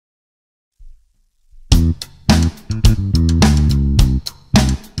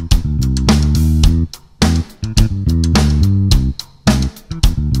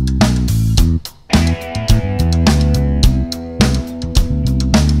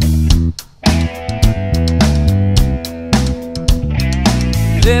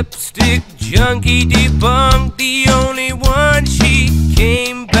Lipstick junkie debunked, the only one. She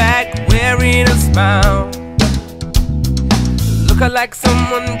came back wearing a smile. Looked like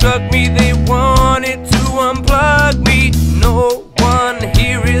someone drugged me, they wanted to unplug me. No one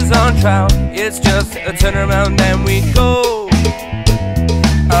here is on trial, it's just a turnaround and we go.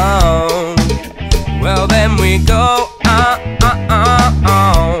 Oh, well then we go.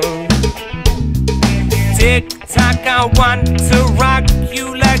 Tick tock, I want to rock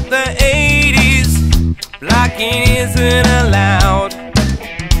you like the 80s. Blocking isn't allowed.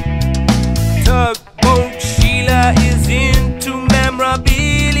 Tugboat Sheila is into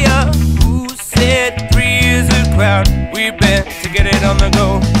memorabilia. Who said 3 is a crowd? We bet to get it on the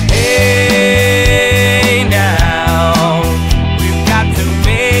go. Hey now, we've got to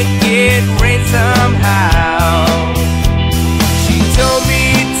make it rain somehow. She told me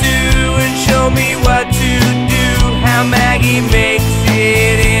to and showed me what to do. How Maggie makes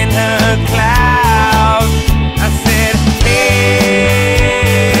it in her cloud. I said,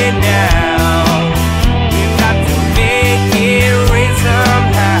 hey now, we've got to make it rain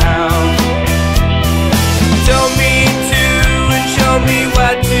somehow. She told me to and showed me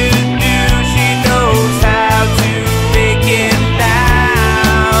what to do. She knows how to make it loud.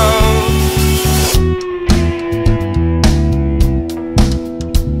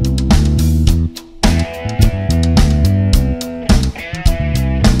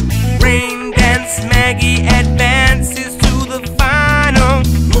 Rain dance, Maggie advances to the final.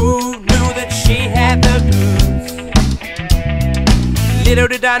 Who knew that she had the goods? Little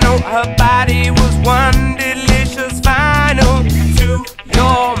did I know her body was one delicious final. To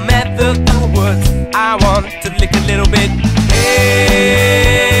your method, the words I want to lick a little bit.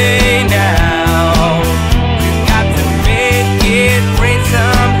 Hey.